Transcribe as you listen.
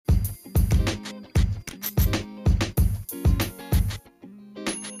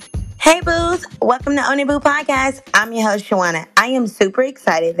Hey Boos, welcome to Own Boo Podcast. I'm your host, Shawana. I am super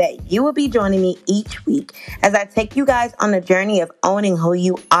excited that you will be joining me each week as I take you guys on the journey of owning who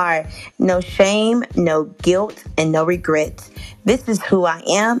you are. No shame, no guilt, and no regrets. This is who I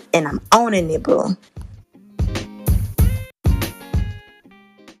am, and I'm owning it, boo.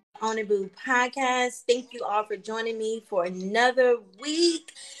 Own Boo Podcast. Thank you all for joining me for another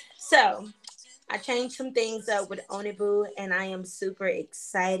week. So, I changed some things up with Onibu and I am super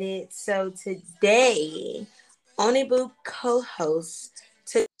excited. So today, Onibu co-host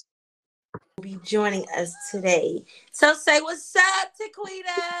to be joining us today. So say what's up,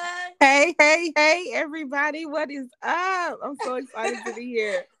 Hey, everybody. What is up? I'm so excited to be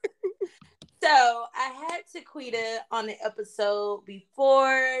here. So I had TaQuitta on the episode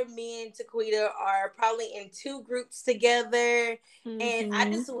before. Me and TaQuitta are probably in two groups together. And I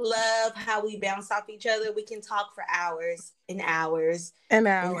Mm-hmm. just love how we bounce off each other. We can talk for hours and hours An and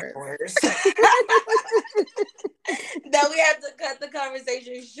hour. hours. That we have to cut the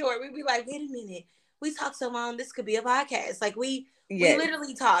conversation short. We'd be like, wait a minute. We talked so long, this could be a podcast. Like we Yes.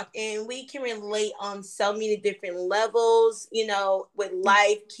 literally talk and we can relate on so many different levels, with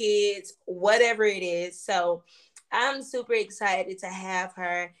life, kids, whatever it is. So I'm super excited to have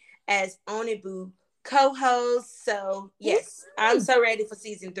her as Onibu co-host. So yes, I'm Woo. so ready for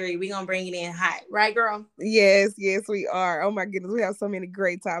season 3. We're gonna bring it in hot, right, girl? Yes, we are. Oh my goodness, we have so many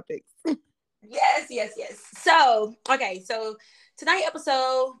great topics. Yes. So tonight's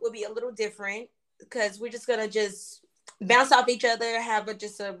episode will be a little different because we're just gonna just bounce off each other, have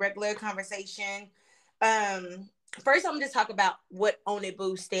just a regular conversation. Um, First, I'm gonna just talk about what Own It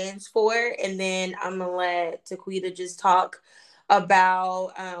Boo stands for, and then I'm gonna let TaQuitta just talk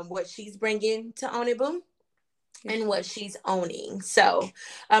about what she's bringing to Own It Boo and what she's owning. So,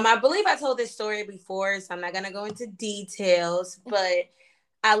 I believe I told this story before, so I'm not gonna go into details, but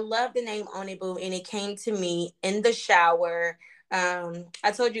I love the name Onibu, and it came to me in the shower.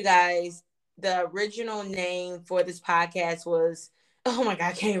 I told you guys the original name for this podcast was, oh my God,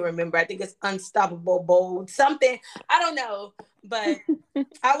 I can't even remember. I think it's Unstoppable Bold, something. I don't know. But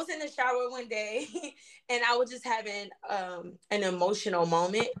I was in the shower one day and I was just having an emotional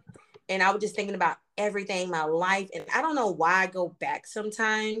moment. And I was just thinking about everything, my life. And I don't know why I go back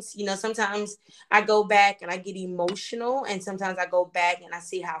sometimes. Sometimes I go back and I get emotional. And sometimes I go back and I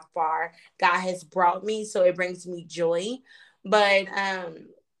see how far God has brought me. So it brings me joy. But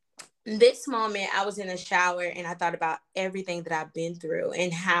this moment, I was in a shower and I thought about everything that I've been through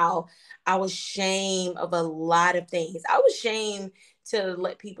and how I was ashamed of a lot of things. I was ashamed to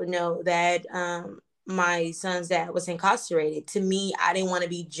let people know that my son's dad was incarcerated. To me, I didn't want to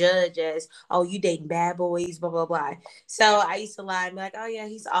be judged as, oh, you dating bad boys, blah, blah, blah. So I used to lie and be like, oh, yeah,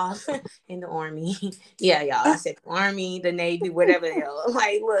 he's off in the army. Yeah, y'all. I said the army, the Navy, whatever the hell.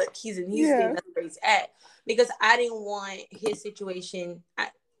 Like, look, he's in Houston. Yeah. That's where he's at. Because I didn't want his situation.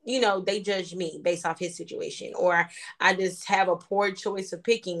 They judge me based off his situation, or I just have a poor choice of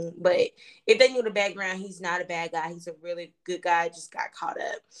picking. But if they knew the background, he's not a bad guy. He's a really good guy, just got caught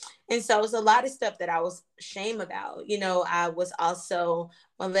up. And so it's a lot of stuff that I was ashamed about. I was also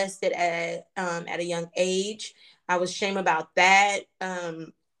molested at a young age. I was ashamed about that.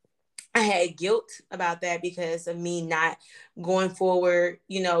 I had guilt about that because of me not going forward,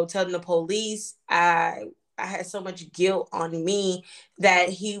 telling the police. I had so much guilt on me that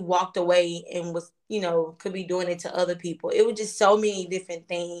he walked away and was, could be doing it to other people. It was just so many different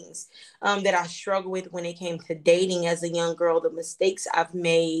things that I struggled with when it came to dating as a young girl, the mistakes I've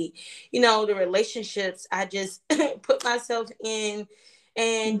made, the relationships I just put myself in,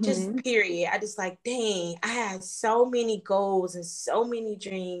 and just Mm-hmm. period. I just like, dang, I had so many goals and so many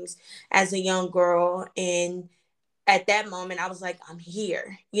dreams as a young girl. And at that moment, I was like, I'm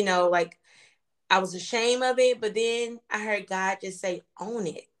here, like I was ashamed of it. But then I heard God just say, own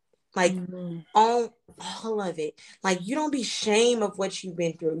it. Like, Mm-hmm. own all of it. Like, you don't be ashamed of what you've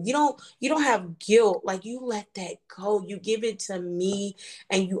been through. You don't have guilt. Like, you let that go. You give it to me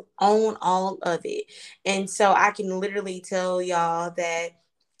and you own all of it. And so I can literally tell y'all that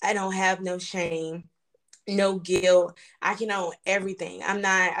I don't have no shame, no guilt. I can own everything.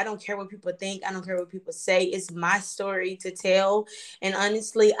 I don't care what people think. I don't care what people say. It's my story to tell. And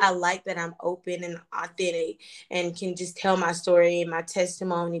honestly, I like that I'm open and authentic and can just tell my story and my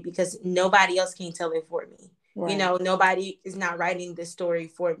testimony because nobody else can tell it for me. Right. Nobody is not writing the story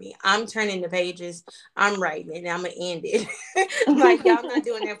for me. I'm turning the pages. I'm writing it and I'm going to end it. Like, y'all not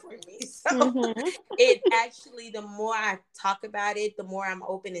doing that for me. So Mm-hmm. it actually, the more I talk about it, the more I'm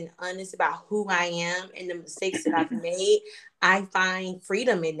open and honest about who I am and the mistakes that I've made. I find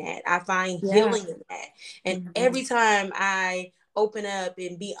freedom in that. I find Yeah. healing in that. And Mm-hmm. every time I open up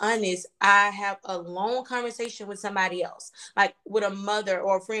and be honest, I have a long conversation with somebody else, like with a mother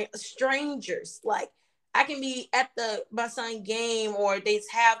or a friend, strangers. Like I can be at the my son game or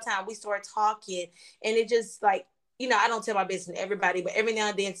it's halftime. We start talking, and it just like, I don't tell my business to everybody, but every now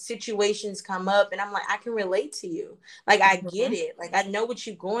and then situations come up, and I'm like, I can relate to you. Like I get Mhm. it. Like I know what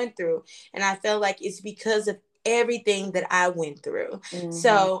you're going through, and I feel like it's because of everything that I went through. Mhm.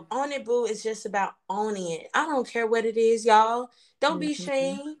 So own it, boo. It's just about owning it. I don't care what it is, y'all. Don't be Mhm.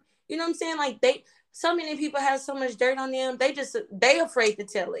 ashamed. You know what I'm saying? Like so many people have so much dirt on them. They afraid to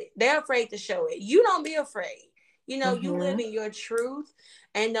tell it. They're afraid to show it. You don't be afraid. You live Mhm. in your truth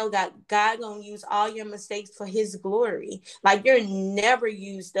and know that God gonna use all your mistakes for His glory. Like you're never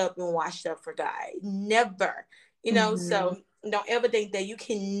used up and washed up for God. Never. Mhm. So don't ever think that you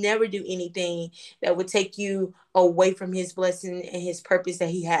can never do anything that would take you away from His blessing and His purpose that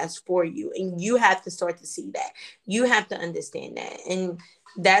He has for you. And you have to start to see that. You have to understand that. And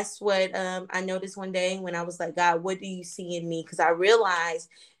that's what I noticed one day when I was like, God, what do you see in me? Because I realized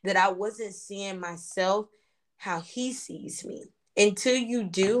that I wasn't seeing myself how He sees me. Until you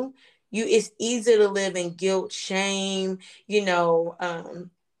do, it's easy to live in guilt, shame,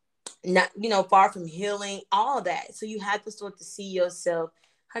 not far from healing, all that. So you have to start to see yourself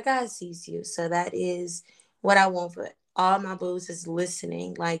how God sees you. So that is what I want for all my boos is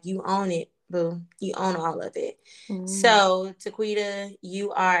listening. Like you own it, boo. You own all of it. Mhm. So TaQuitta,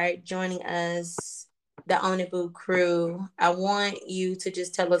 you are joining us, the Own It Boo crew. I want you to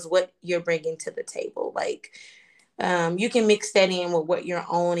just tell us what you're bringing to the table. Like you can mix that in with what you're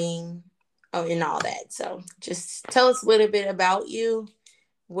owning, and all that. So just tell us a little bit about you,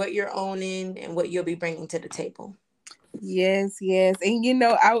 what you're owning, and what you'll be bringing to the table. Yes, yes. And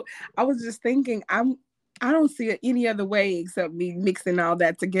I was just thinking, I don't see it any other way except me mixing all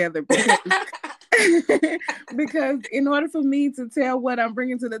that together because because in order for me to tell what I'm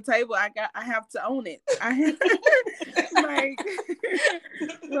bringing to the table, I have to own it. Like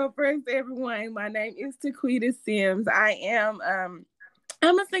well, first everyone, my name is TaQuitta Sims.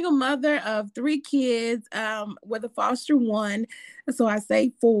 I'm a single mother of three kids, with a foster one, so I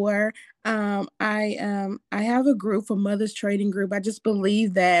say four. I have a group, a mothers trading group. I just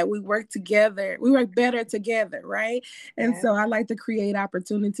believe that we work together. We work better together, right? And Yeah. so I like to create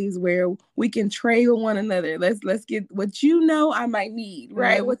opportunities where we can trade with one another. Let's get what I might need,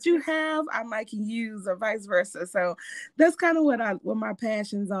 right? Mhm. What you have, I might can use, or vice versa. So that's kind of what my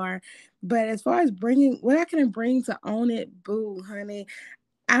passions are. But as far as bringing what I can bring to own it, boo, honey,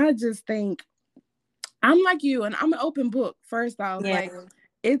 I just think I'm like you, and I'm an open book. First off, Yeah. like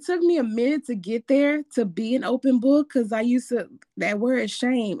it took me a minute to get there to be an open book because I used to that word is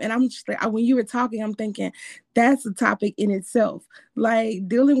shame, and I'm just like when you were talking, I'm thinking that's a topic in itself, like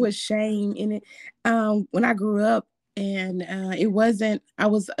dealing with shame in it. When I grew up, and it wasn't, it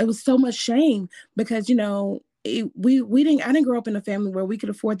was so much shame because we didn't I didn't grow up in a family where we could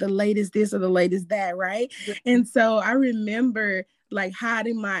afford the latest this or the latest that, right? And so I remember like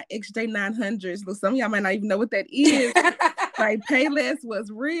hiding my XJ900s. But some of y'all might not even know what that is. Like Payless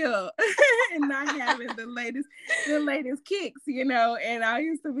was real and not having the latest kicks, and I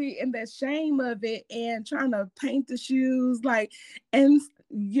used to be in the shame of it and trying to paint the shoes, like, and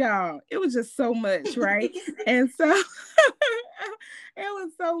y'all, it was just so much, right? And so it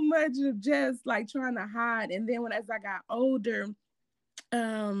was so much of just like trying to hide. And then as I got older,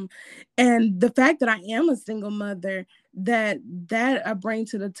 um and the fact that I am a single mother, that I bring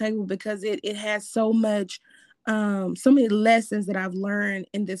to the table because it has so many lessons that I've learned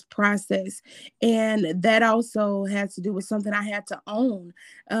in this process, and that also has to do with something I had to own.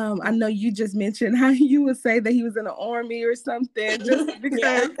 I know you just mentioned how you would say that he was in the army or something just Yeah.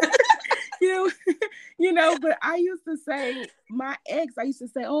 because you but I used to say my ex, I used to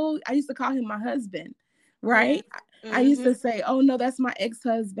say, oh, I used to call him my husband, Yeah. right? I used Hmm. to say, oh no, that's my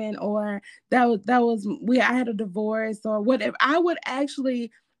ex-husband, or that was I had a divorce or whatever. I would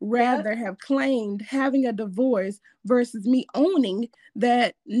actually Yep. rather have claimed having a divorce versus me owning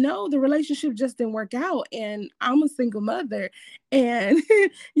that no, the relationship just didn't work out and I'm a single mother. And you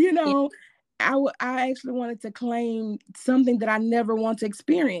Yeah. know, I actually wanted to claim something that I never want to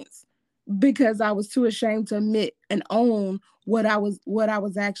experience because I was too ashamed to admit and own what I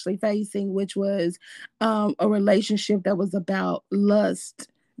was actually facing, which was a relationship that was about lust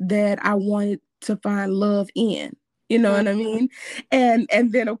that I wanted to find love in. You know Mhm. what I mean?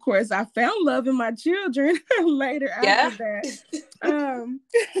 And then of course I found love in my children later after Yeah. that. Um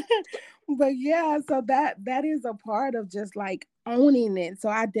but yeah, so that is a part of just like owning it. So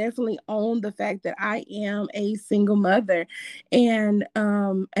I definitely own the fact that I am a single mother, and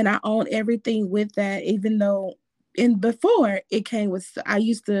I own everything with that, even though and before it came with, I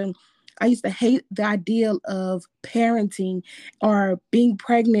used to hate the idea of parenting or being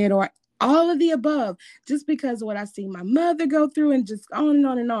pregnant or all of the above, just because of what I see my mother go through and just on and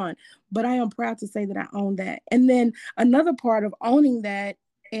on and on. But I am proud to say that I own that. And then another part of owning that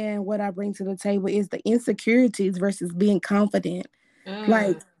and what I bring to the table is the insecurities versus being confident.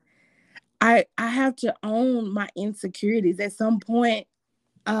 Like, Mm, I have to own my insecurities at some point.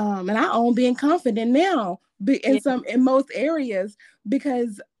 And I own being confident now, yeah. in most areas,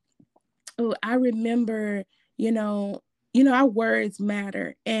 because I remember, you know, our words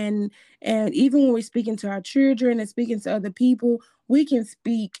matter, and even when we're speaking to our children and speaking to other people, we can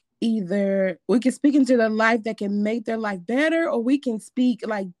speak into their life that can make their life better, or we can speak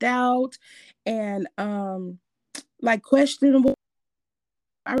like doubt and like questionable.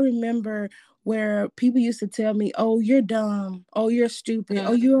 I remember where people used to tell me, "Oh, you're dumb. Oh, you're stupid.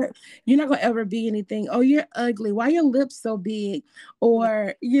 Oh, Mm, you're not gonna ever be anything. Oh, you're ugly. Why your lips so big? yeah.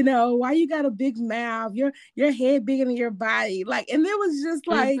 Or why you got a big mouth? Your head bigger than your body." Like, and it was just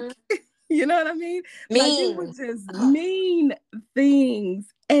like, Mm-hmm. you know what I mean? Like, they were Mean. just Oh, mean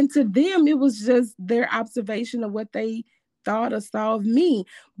things, and to them, it was just their observation of what they thought or saw of me.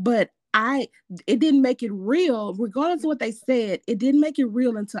 But it didn't make it real, regardless of what they said. It didn't make it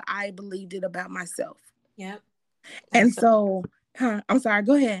real until I believed it about myself. yep. And That's so. so, I'm sorry,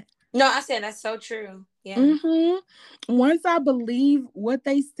 go ahead. No, I said that's so true. Yeah. hmm Once I believe what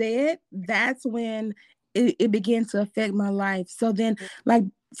they said, that's when it began to affect my life. So then, like,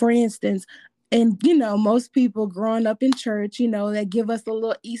 for instance, and most people growing up in church, they give us a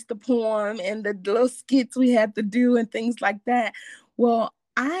little Easter poem and the little skits we had to do and things like that. Well,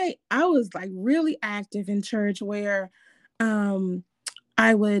 I was like really active in church, where um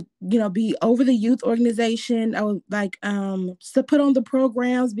I would, be over the youth organization. I would like to put on the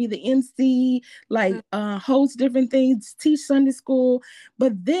programs, be the MC, like Mm, host different things, teach Sunday school.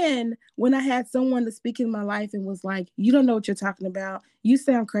 But then when I had someone to speak in my life and was like, "You don't know what you're talking about. You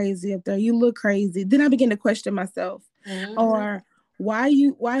sound crazy up there. You look crazy." Then I began to question myself. mm-hmm. Or why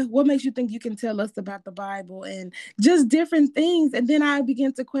what makes you think you can tell us about the Bible, and just different things. And then I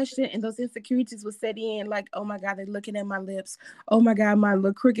began to question, and those insecurities would set in, like, "Oh my God, they're looking at my lips. Oh my God, my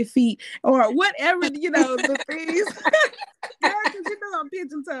little crooked feet," or whatever, the things. Girl, because I'm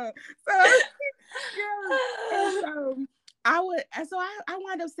pigeon tongue. So, yeah. And so I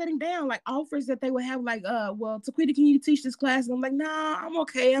wound up sitting down, like, offers that they would have, like, well, TaQuitta, can you teach this class? And I'm like, "Nah, I'm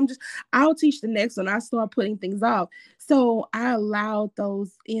okay. I'll teach the next one." I start putting things off. So I allowed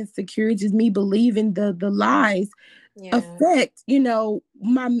those insecurities, me believing the lies, Yeah. affect,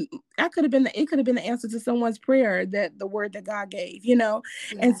 my I could have been it could have been the answer to someone's prayer, that the word that God gave. And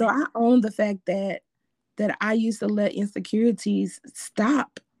Yeah. so I own the fact that I used to let insecurities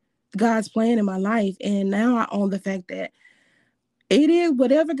stop God's plan in my life. And now I own the fact that it is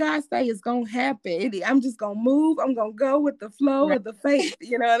whatever God say is gonna happen. I'm just gonna move. I'm gonna go with the flow Right. of the faith.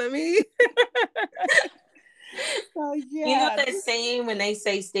 You know what I mean? So You know yeah. that saying when they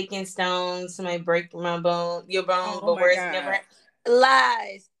say sticking stones may break your bones, Oh but my words never God. hurt.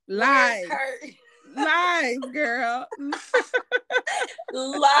 Lies. Words Lies. hurt. Lies, girl.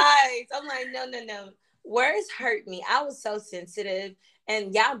 Lies. I'm like, no, no, no. Words hurt me. I was so sensitive.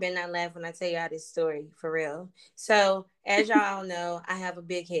 And y'all better not laugh when I tell y'all this story for real. So, as y'all know, I have a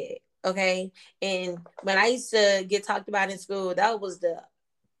big head. Okay. And when I used to get talked about in school, that was the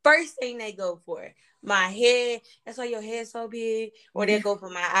first thing they go for. My head. That's why your head's so big. Or they Yeah. go for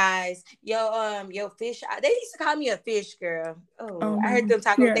my eyes. Your fish eye. They used to call me a fish girl. Oh, I heard them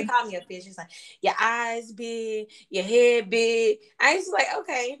talk. They Yeah. call me a fish. It's like your eyes big, your head big. I used to like,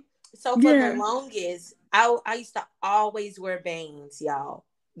 okay. So for the Yeah. longest, I used to always wear bangs, y'all.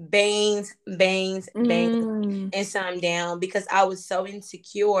 Bangs, bangs, bangs, Mm. and some down because I was so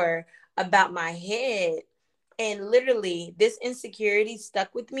insecure about my head. And literally, this insecurity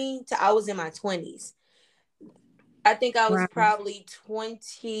stuck with me till I was in my 20s. I think I was Wow. probably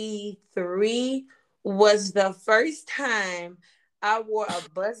 23 was the first time I wore a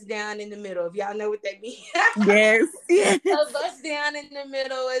bust down in the middle. If y'all know what that means. Yes. Yes. A bust down in the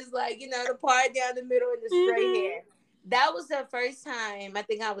middle is like, the part down the middle and the straight hmm hair. That was the first time. I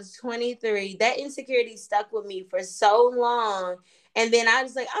think I was 23. That insecurity stuck with me for so long. And then I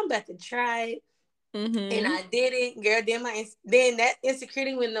was like, I'm about to try it. And hmm I did it, girl. Then that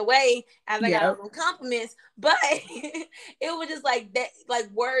insecurity went away as I got all Yep. them compliments. But it was just like that. Like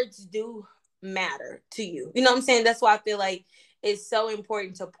words do matter to you. You know what I'm saying? That's why I feel like it's so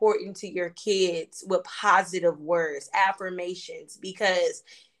important to pour into your kids with positive words, affirmations, because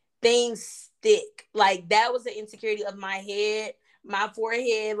things stick. Like that was the insecurity of my head. my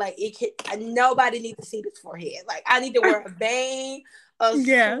forehead, like it can, nobody needs to see this forehead. Like I need to wear a bang, a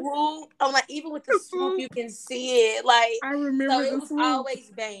Yeah. swoop. I'm like, even with the The swoop, swoop. you can see it. Like, I so remember it the was swoop.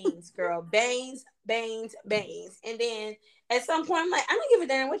 always bangs, girl. Bangs, bangs, bangs. And then at some point, I'm like, I don't give a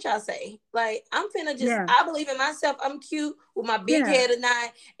damn what y'all say. Like, I'm finna just, Yeah. I believe in myself. I'm cute with my big Yeah. head or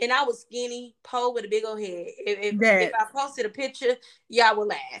not. And I was skinny, pole with a big old head. If That. I posted a picture, y'all would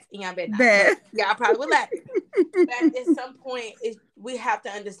laugh. And y'all better not. But That. y'all probably would laugh at me. But at some point, we have to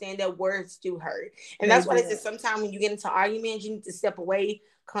understand that words do hurt. And They that's why I said do. sometimes when you get into arguments, you need to step away,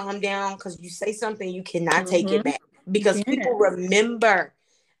 calm down, because you say something, you cannot take it Mm-hmm. back. You Because can. people remember.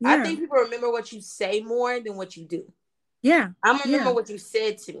 I Yeah. think people remember what you say more than what you do. Yeah. I'm gonna Yeah. remember what you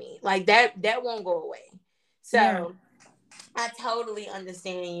said to me. Like that won't go away. Yeah. So I totally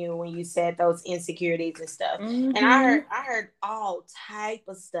understand you when you said those insecurities and stuff. And Mm-hmm. I heard all type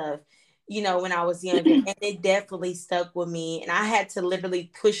of stuff, when I was younger, and it definitely stuck with me. And I had to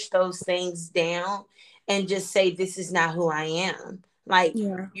literally push those things down and just say, this is not who I am. Like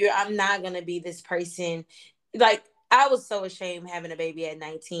Yeah. I'm not gonna be this person. Like I was so ashamed having a baby at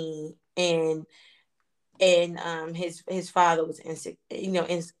 19, and his father was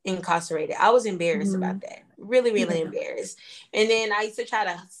incarcerated. I was embarrassed Mm-hmm. about that, really Yeah. really embarrassed. And then I used to try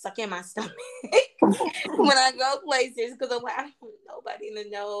to suck in my stomach when I go places because I'm like, I don't want nobody to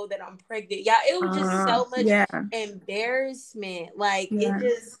know that I'm pregnant. Yeah, it was just so much Yeah. embarrassment. Like it Yeah.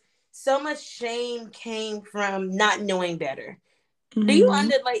 just so much shame came from not knowing better. do you Mm-hmm.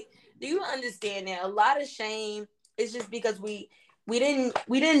 under like do you understand that a lot of shame is just because we didn't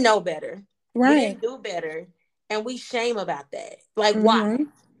know better, we Right. didn't do better, and we shame about that. Like why?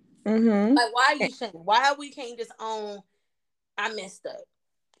 Mm-hmm. Mm-hmm. Like why are you shaming? Why we can't just own I messed up?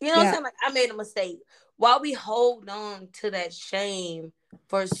 You know what I'm Yeah. saying? Like I made a mistake. Why we hold on to that shame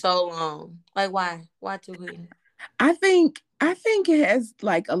for so long? Like why? Why TaQuitta? I think it has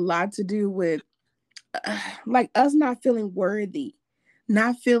like a lot to do with like us not feeling worthy,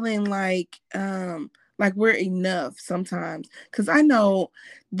 not feeling like we're enough sometimes. Because I know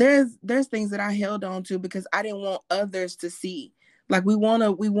there's things that I held on to because I didn't want others to see. Like we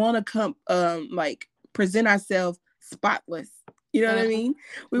wanna come like present ourselves spotless. You know what I Mm, mean?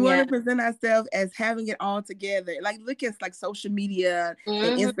 We want yeah. to present ourselves as having it all together. Like look at like social media and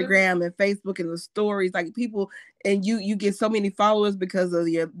Mm-hmm. Instagram and Facebook and the stories. Like people, and you get so many followers because of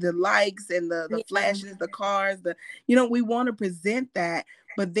the likes and the Yeah. flashes, the cars, we want to present that,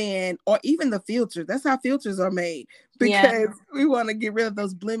 but then or even the filters. That's how filters are made Yeah. because we want to get rid of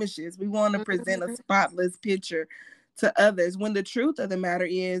those blemishes. We want to present a Mm-hmm. spotless picture to others when the truth of the matter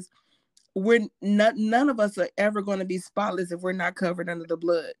is we're not, none of us are ever going to be spotless if we're not covered under the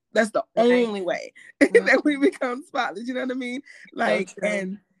blood. That's the Right. only way that we become spotless. You know what I mean? So Like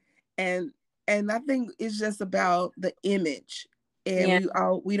true. and and I think it's just about the image, and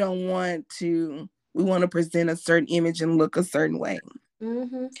Yeah. we don't want to. We want to present a certain image and look a certain way. Hmm.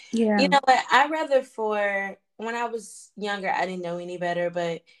 You Yeah. know what? I rather for when I was younger, I didn't know any better,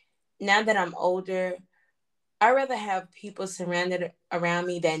 but now that I'm older, I rather have people surrounded around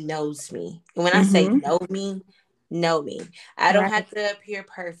me that knows me. And when I say Mm-hmm. know me. I don't Right. have to appear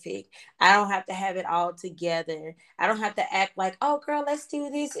perfect. I don't have to have it all together. I don't have to act like, oh girl, let's do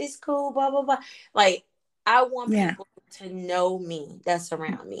this. It's cool, blah blah blah. Like I want Yeah. people to know me that's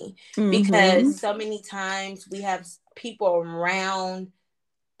around me Mm-hmm. because so many times we have people around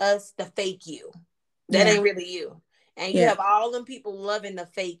us the fake you. That Yeah. ain't really you. And you Yeah. have all them people loving the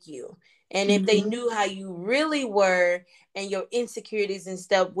fake you. And if they Mm-hmm. knew how you really were and your insecurities and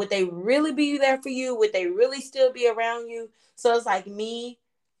stuff, would they really be there for you? Would they really still be around you? So it's like me,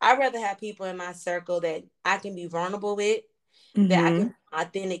 I'd rather have people in my circle that I can be vulnerable with, that I can Mm-hmm. be my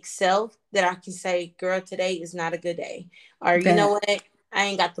authentic self, that I can say, girl, today is not a good day. Or you know That. what? I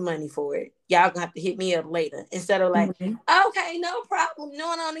ain't got the money for it. Y'all gonna have to hit me up later. Instead of like, Mm-hmm. okay, no problem. No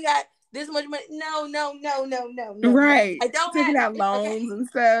one only got this much money. No, no, no, no, no, no, no. Right. I don't Taking have out it. Okay. loans and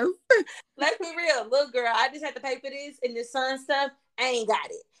stuff. Let's be real. Look, girl, I just had to pay for this and this son stuff. I ain't got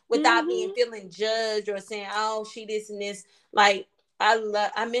it. Without being Mm-hmm. feeling judged or saying, oh, she this and this. Like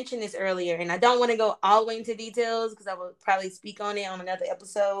I mentioned this earlier, and I don't want to go all the way into details because I will probably speak on it on another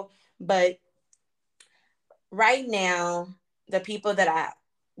episode. But right now, the people that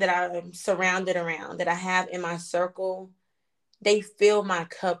I'm surrounded around, that I have in my circle, they fill my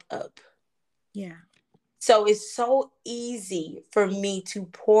cup up. Yeah. So it's so easy for me to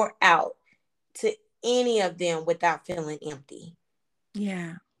pour out to any of them without feeling empty.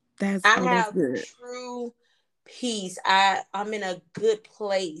 Yeah. I That's have good. true peace. I'm in a good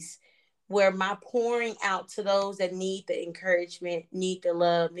place where my pouring out to those that need the encouragement, need the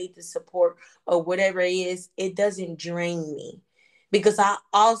love, need the support, or whatever it is, it doesn't drain me. because I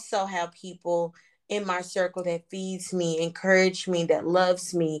also have people in my circle that feeds me, encourage me, that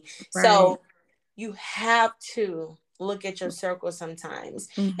loves me. Right. So you have to look at your circle sometimes.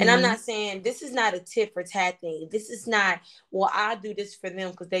 And I'm Mm-hmm. not saying this is not a tit for tat thing. This is not, well, I do this for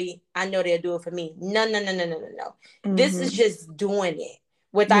them because I know they'll do it for me. No, no, no, no, no, no, no. This is Mm-hmm. just doing it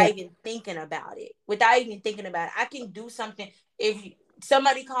without Yeah. even thinking about it. Without even thinking about it. I can do something. If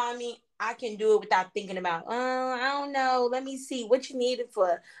somebody call me, I can do it without thinking about, oh, I don't know. Let me see what you need it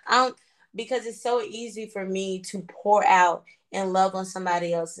for. I don't, because it's so easy for me to pour out and love on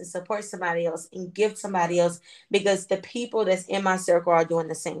somebody else and support somebody else and give somebody else, because the people that's in my circle are doing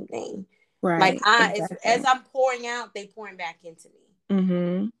the same thing. Like Right. as Exactly. I'm pouring out, they pouring back into me.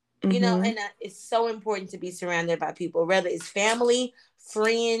 Mm-hmm. You know, Mm-hmm. and it's so important to be surrounded by people, whether it's family,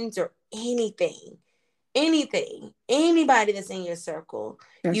 friends, or anybody that's in your circle.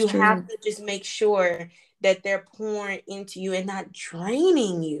 That's You have true. to just make sure that they're pouring into you and not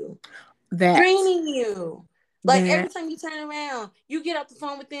draining you. That. Draining you. Like every That. time you turn around, you get off the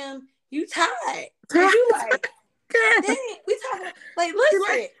phone with them, you tired. Cause you like, Girl, dang, we talking like you listen,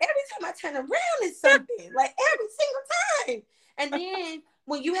 like every time I turn around it's something. Like every single time. And then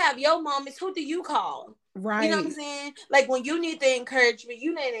when you have your moments, who do you call? You know what I'm right. saying? Like when you need the encouragement,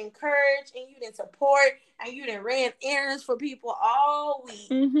 you need to encourage and you need support and you done ran errands for people all week.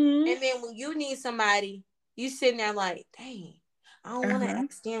 Mm-hmm. And then when you need somebody, you sitting there like, dang, I don't want to Uh-huh.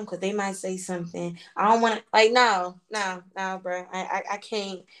 ask them because they might say something. I don't want to like no, no, no, bro. I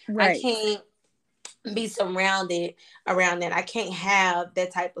Right. can't be surrounded around that. I can't have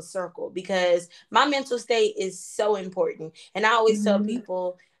that type of circle because my mental state is so important. And I always tell Mm-hmm.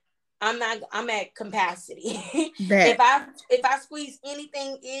 people I'm at capacity. That. If I squeeze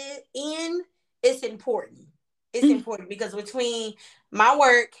anything in, it's important. It's Mm. important because between my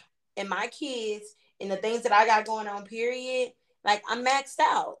work and my kids and the things that I got going on, period, like I'm maxed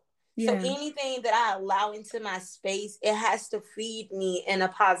out. So Yeah. anything that I allow into my space, it has to feed me in a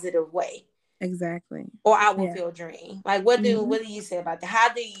positive way, Exactly. or I will Yeah. feel drained. Like Mm-hmm. what do you say about that?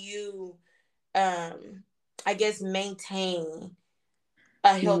 How do you um I guess maintain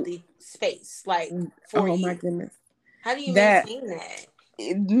a healthy space like for Oh my you? goodness. How do you That maintain that?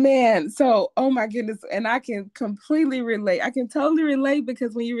 man, so oh my goodness, and I can completely relate. I can totally relate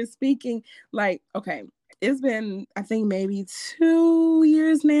because when you were speaking, like, okay, it's been I think maybe 2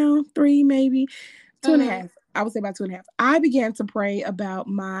 years now, three maybe, two and a Mm-hmm. half. I would say about two and a half. I began to pray about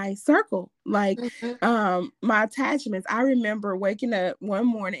my circle, like Mm-hmm. my attachments. I remember waking up one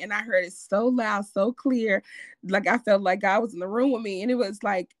morning and I heard it so loud, so clear, like I felt like God was in the room with me, and it was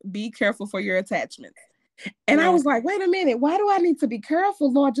like, "Be careful for your attachments." And I Yeah. was like, wait a minute, why do I need to be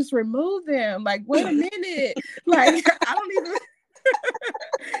careful? Lord, just remove them. Like, wait a minute. Like, I don't even,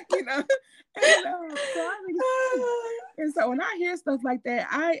 you know. So I began, and so when I hear stuff like that,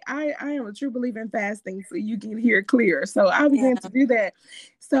 I am a true believer in fasting so you can hear clear. So I began Yeah. to do that.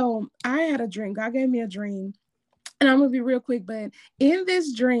 So I had a dream. God gave me a dream, and I'm gonna be real quick, but in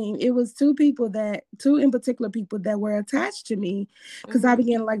this dream, it was two in particular people that were attached to me, because I Mm-hmm.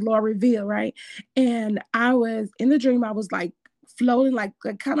 began like Lord reveal, right? And I was in the dream, I was like floating, like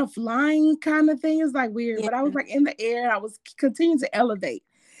kind of flying kind of thing. It's like weird, Yeah. but I was like in the air. I was continuing to elevate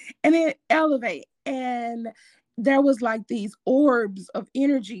and then elevate, and there was like these orbs of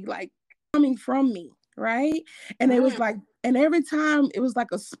energy like coming from me, right? And it was Mm. like, and every time it was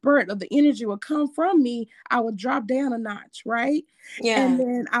like a spurt of the energy would come from me, I would drop down a notch, right? And Yeah.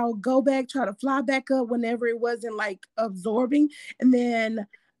 then I'll go back, try to fly back up whenever it wasn't like absorbing, and then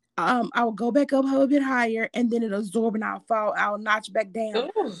I will go back up a little bit higher, and then it'll absorb, and I'll notch back down.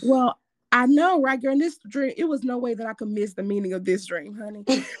 Ooh. Well, I know, right, girl. In this dream, it was no way that I could miss the meaning of this dream, honey.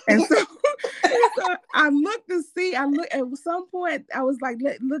 And so, and so I looked to see. I look at some point. I was like,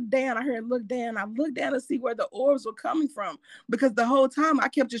 look down. I heard look down. I looked down to see where the orbs were coming from, because the whole time I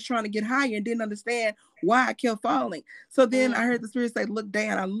kept just trying to get higher and didn't understand why I kept falling. So then I Mm. heard the spirit say, look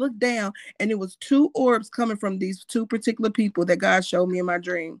down. I looked down, and it was two orbs coming from these two particular people that God showed me in my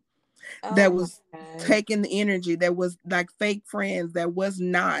dream, Oh that my was God. taking the energy, that was like fake friends, that was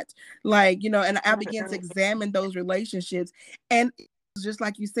not like, and I began to examine those relationships. And it was just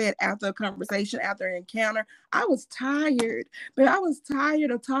like you said, after a conversation, after an encounter, I was tired, but I was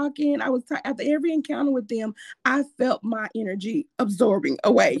tired of talking. After every encounter with them, I felt my energy absorbing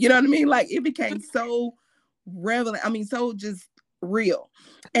away. You know what I mean? Like it became so relevant. I mean, so just real.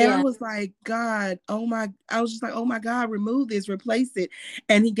 And I Yeah. was like, God, I was just like, oh my God, remove this, replace it.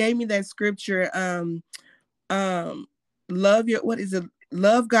 And he gave me that scripture, um, what is it?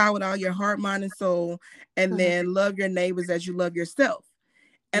 Love God with all your heart, mind, and soul, and Mhm. then love your neighbors as you love yourself.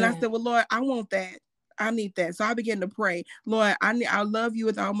 And I Yeah. said, well, Lord, I want that. I need that. So I began to pray, Lord, I love you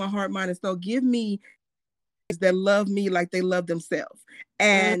with all my heart, mind, and soul. Give me that love me like they love themselves.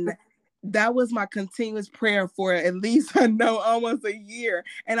 And Mm, that was my continuous prayer for at least I know almost a year.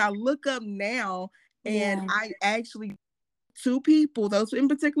 And I look up now and yeah. I actually two people, those in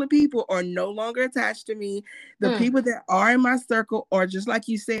particular people are no longer attached to me. The Mm, people that are in my circle are just like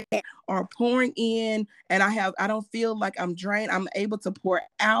you said, are pouring in, and I don't feel like I'm drained. I'm able to pour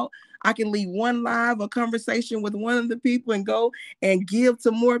out. I can leave one live a conversation with one of the people and go and give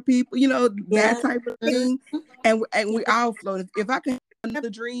to more people, that yeah. type of Mm, thing. And we yeah. all float. If I could have another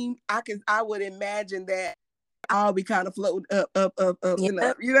dream, I would imagine that I'll be kind of floating up and Yeah.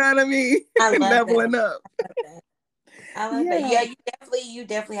 up. You know what I mean? I love that. Leveling up. I love that. I love that. Yeah. Yeah, you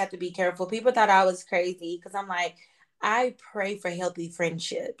definitely have to be careful. People thought I was crazy because I'm like, I pray for healthy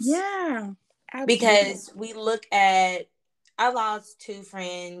friendships Yeah. Absolutely. because we look at. I lost two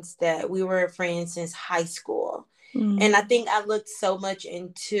friends that we were friends since high school, and I Mm. think I looked so much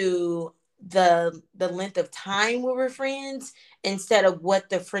into the length of time we were friends instead of what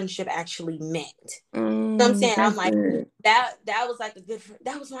the friendship actually meant. Know what I'm saying? I'm That's like, good. that was like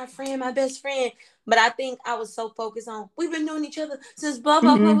that was my friend, my best friend. But I think I was so focused on we've been knowing each other since blah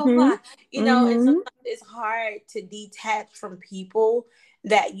blah blah blah Mm-hmm. blah. And Mm-hmm. sometimes it's hard to detach from people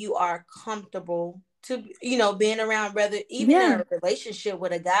that you are comfortable to being around, whether even in Yeah. a relationship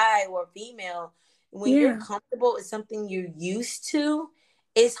with a guy or a female, when you're Yeah. comfortable it's something you're used to.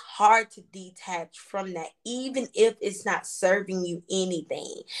 It's hard to detach from that, even if it's not serving you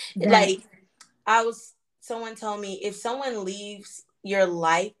anything. That. Like I was someone told me if someone leaves your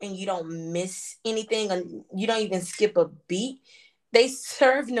life and you don't miss anything and you don't even skip a beat, they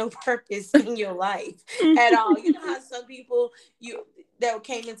serve no purpose in your life at all. You know how some people you that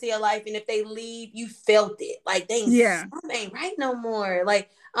came into your life and if they leave, you felt it. Like dang, Yeah. something ain't right no more. Like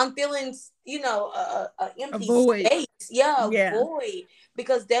I'm feeling, a A empty void. space. Yeah, a Yeah. void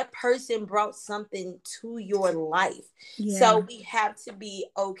because that person brought something to your life. Yeah. So we have to be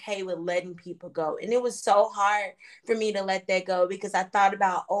okay with letting people go. And it was so hard for me to let that go because I thought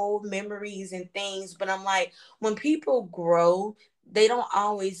about old memories and things. But I'm like, when people grow, they don't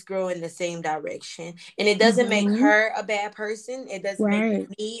always grow in the same direction. And it doesn't make Mm-hmm. her a bad person. It doesn't make Right.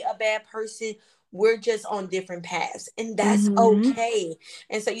 me a bad person. We're just on different paths. And that's Mm-hmm. okay.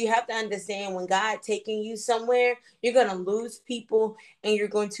 And so you have to understand when God taking you somewhere, you're gonna lose people and you're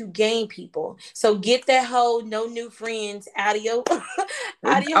going to gain people. So get that whole no new friends out of your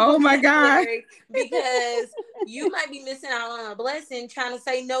out of your Oh my God. vocabulary because you might be missing out on a blessing trying to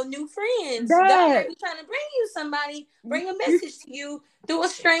say no new friends. God might That. be trying to bring you somebody, bring a message to you through a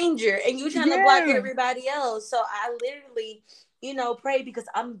stranger, and you trying to block Yeah. everybody else. So I literally, pray because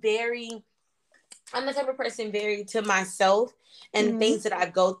I'm the type of person very to myself, and the Mm-hmm. things that I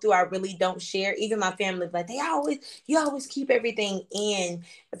go through, I really don't share. Even my family, like you always keep everything in.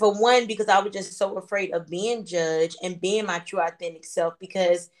 For one, because I was just so afraid of being judged and being my true authentic self.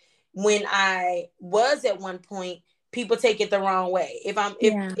 Because when I was at one point, people take it the wrong way. If I'm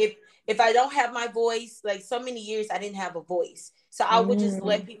Yeah. if I don't have my voice, like so many years I didn't have a voice. So I would just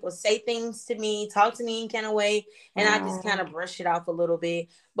let Mm. people say things to me, talk to me in kind of way, and I just kind Wow. of brush it off a little bit.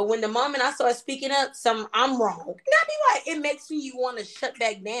 But when the moment I start speaking up, I'm wrong. And I be like, it makes me want to shut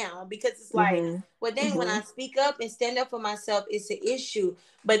back down because it's like, Mm-hmm. well, then when Mm-hmm. I speak up and stand up for myself, it's an issue.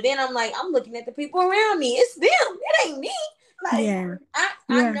 But then I'm like, I'm looking at the people around me. It's them. It ain't me. Like Yeah. I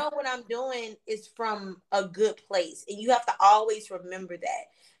Yeah. know what I'm doing is from a good place, and you have to always remember that.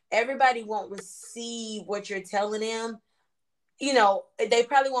 Everybody won't receive what you're telling them. They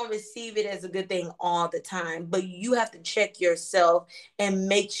probably won't receive it as a good thing all the time, but you have to check yourself and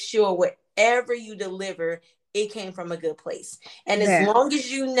make sure whatever you deliver, it came from a good place. And as That. long as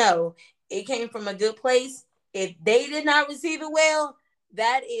you know it came from a good place, if they did not receive it well,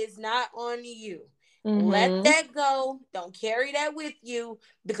 that is not on you. Let Mm-hmm. that go. Don't carry that with you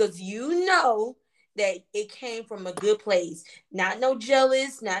because you know that it came from a good place. Not no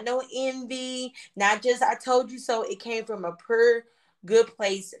jealous, not no envy, not just I told you so. It came from a pure good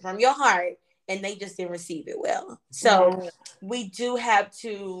place from your heart, and they just didn't receive it well. So Right. we do have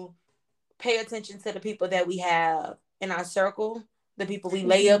to pay attention to the people that we have in our circle, the people we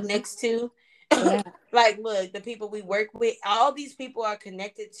lay up Mm-hmm. next to. Yeah. Like, look, the people we work with, all these people are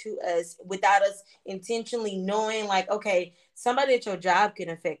connected to us without us intentionally knowing, like, okay, somebody at your job can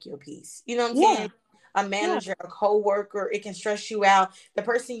affect your peace. You know what I'm Yeah. saying? A Yeah. manager, a co-worker, it can stress you out. The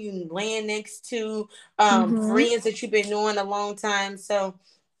person you land next to, Mm-hmm. friends that you've been knowing a long time. So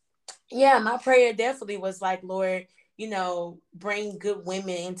yeah, my prayer definitely was like, Lord, bring good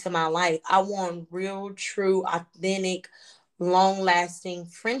women into my life. I want real, true, authentic, long lasting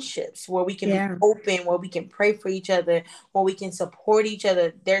friendships where we can be Yeah. open, where we can pray for each other, where we can support each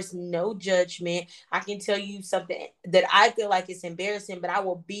other. There's no judgment. I can tell you something that I feel like it's embarrassing, but I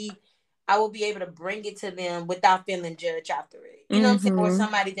will be able to bring it to them without feeling judged after it. You know what I'm saying? Or Mm-hmm.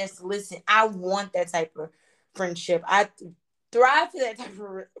 somebody that's listen. I want that type of friendship. I thrive for that type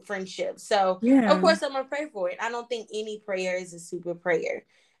of friendship. So of Yeah. course I'm gonna pray for it. I don't think any prayer is a super prayer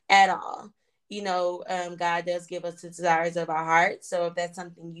at all. God does give us the desires of our heart. So if that's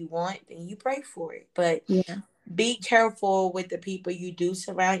something you want, then you pray for it. But Yeah. be careful with the people you do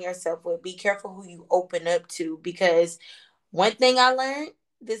surround yourself with. Be careful who you open up to, because one thing I learned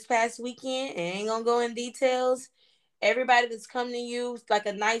this past weekend, and I ain't gonna go in details, everybody that's coming to you like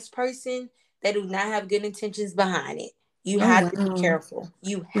a nice person, they do not have good intentions behind it. You Oh have to be wow. careful.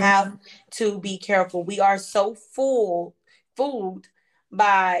 You Yeah. have to be careful. We are so fooled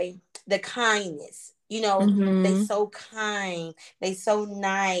by the kindness. They Mm-hmm. so kind, they so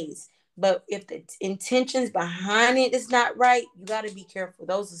nice. But if the intentions behind it is not right, you got to be careful.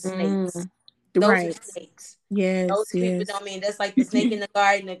 Those are snakes. Mm. Those are Right. snakes. Yes. Those people Yes. don't mean that's like the snake in the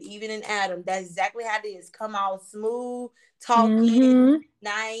garden of Eve and Adam. That's exactly how it is. Come out smooth, talking, Mm-hmm.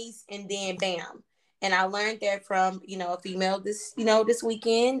 nice, and then bam. And I learned that from, a female this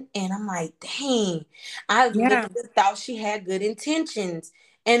weekend. And I'm like, dang, I Yeah. literally thought she had good intentions.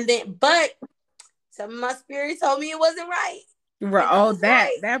 But some of my spirit told me it wasn't right. Right. And I Oh, was that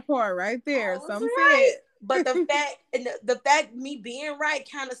right. that part right I there. was Some right. said. But the fact me being right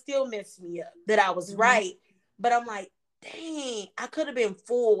kind of still messed me up that I was Mm-hmm. right. But I'm like, dang, I could have been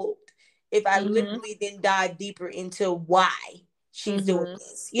fooled if I Mm-hmm. literally didn't dive deeper into why she's doing Mm-hmm.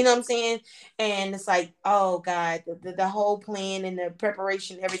 this. You know what I'm saying? And it's like, oh God, the whole plan and the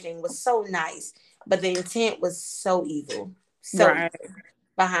preparation, everything was so nice, but the intent was so evil, so Right. evil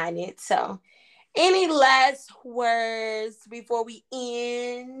behind it. So, any last words before we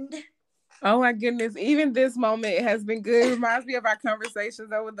end? Oh my goodness. Even this moment has been good. It reminds me of our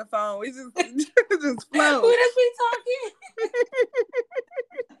conversations over the phone. We just just Who flow. does we talking?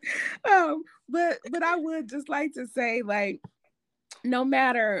 But I would just like to say, like, no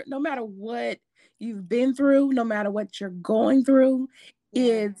matter what you've been through, no matter what you're going through,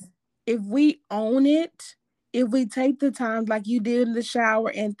 Yeah. is if we own it, if we take the time like you did in the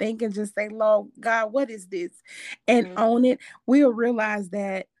shower and think and just say, Lord God, what is this? And Mm, own it, we'll realize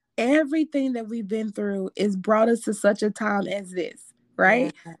that everything that we've been through is brought us to such a time as this, yeah.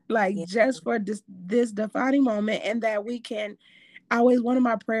 right? Like Yeah. just for this defining moment, and that we can always, one of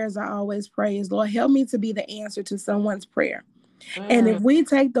my prayers I always pray is, Lord, help me to be the answer to someone's prayer. And Mm, if we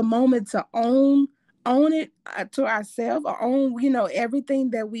take the moment to own it to ourselves, or own,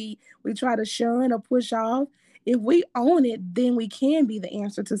 everything that we try to shun or push off, if we own it, then we can be the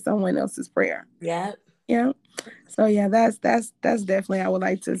answer to someone else's prayer. yeah. Yeah. So yeah, that's definitely, I would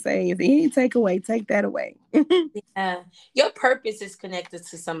like to say, if any takeaway, take that away. Yeah. Your purpose is connected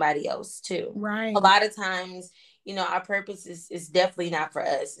to somebody else too. A Right. lot of times, our purpose is definitely not for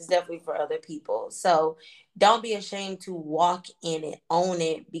us. It's definitely for other people. So don't be ashamed to walk in it, own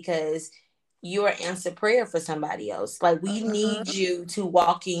it, because you're answer prayer for somebody else. Like we Uh-huh. need you to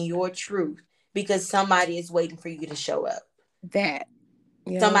walk in your truth because somebody is waiting for you to show up. That.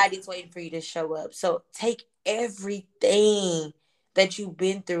 Yep. Somebody's waiting for you to show up. So take everything that you've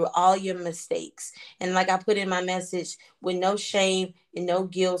been through, all your mistakes. And like I put in my message, with no shame and no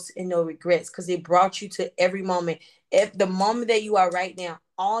guilt and no regrets, because it brought you to every moment. If the moment that you are right now,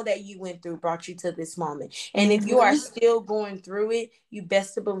 all that you went through brought you to this moment. And if you are Mm-hmm. still going through it, you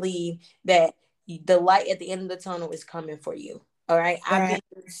best to believe that the light at the end of the tunnel is coming for you. All right. I've That. been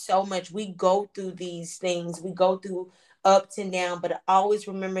through so much. We go through these things. We go through ups and down, but always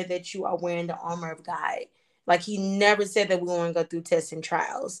remember that you are wearing the armor of God. Like he never said that we want to go through tests and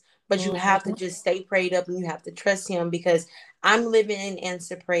trials, but you have to Mm-hmm. just stay prayed up and you have to trust him, because I'm living in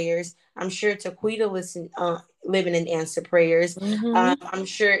answer prayers. I'm sure TaQuitta living in answer prayers. Mm-hmm. I'm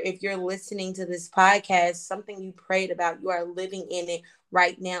sure if you're listening to this podcast, something you prayed about, you are living in it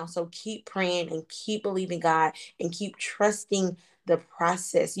right now. So keep praying and keep believing God and keep trusting the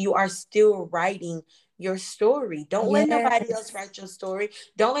process. You are still writing your story. Don't let nobody else Yes. write your story.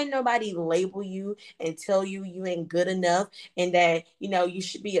 Don't let nobody label you and tell you you ain't good enough and that you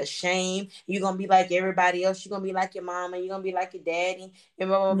should be ashamed. You're gonna be like everybody else. You're gonna be like your mama. You're gonna be like your daddy and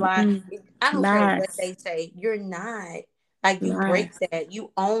blah blah blah. Mm-mm. I don't care what Nice. they say. You're not. Like you break Nice. that.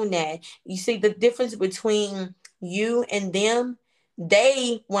 You own that. You see the difference between you and them.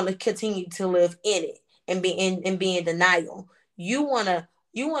 They want to continue to live in it and be in denial. You wanna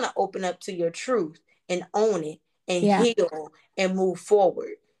open up to your truth and own it and Yeah. heal and move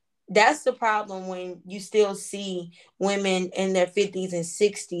forward. That's the problem when you still see women in their 50s and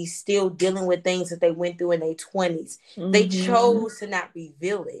 60s still dealing with things that they went through in their 20s. They Mm-hmm. chose to not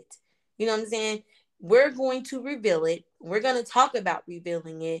reveal it. You know what I'm saying? We're going to reveal it. We're going to talk about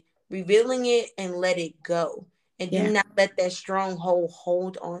revealing it and let it go. And do Yeah, not let that stronghold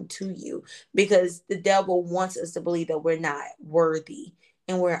hold on to you, because the devil wants us to believe that we're not worthy,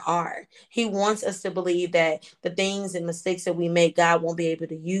 and we are. He wants us to believe that the things and mistakes that we make, God won't be able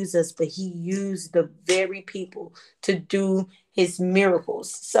to use us, but He used the very people to do His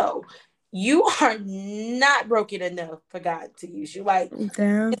miracles. So you are not broken enough for God to use you. Like,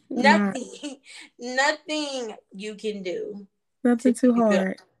 that's not nothing, nothing you can do to nothing too keep you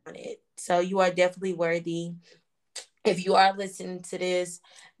hard. on it. So you are definitely worthy. If you are listening to this,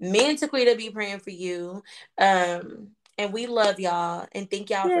 me and TaQuitta be praying for you. And we love y'all. And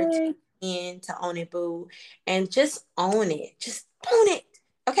thank y'all for tuning Yay. in to Own It Boo. And just own it. Just own it.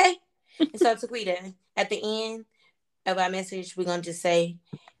 Okay? And so, TaQuitta, at the end of our message, we're going to just say,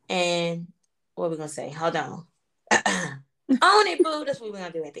 and what are we going to say? Hold on. Own it, boo. That's what we're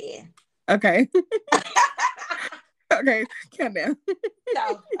going to do at the end. Okay. Okay. Count down. So,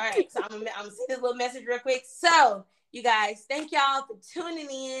 all right. So, I'm going to send this little message real quick. So, you guys, thank y'all for tuning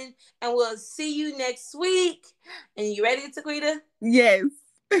in, and we'll see you next week. And you ready, Taquita? Yes.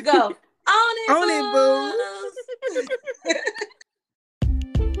 Go. On it, Own it, boo. booze.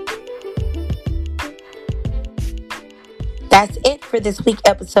 That's it for this week's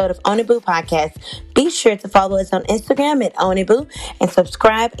episode of Oniboo Podcast. Be sure to follow us on Instagram at Oniboo and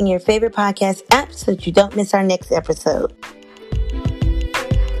subscribe in your favorite podcast app so that you don't miss our next episode.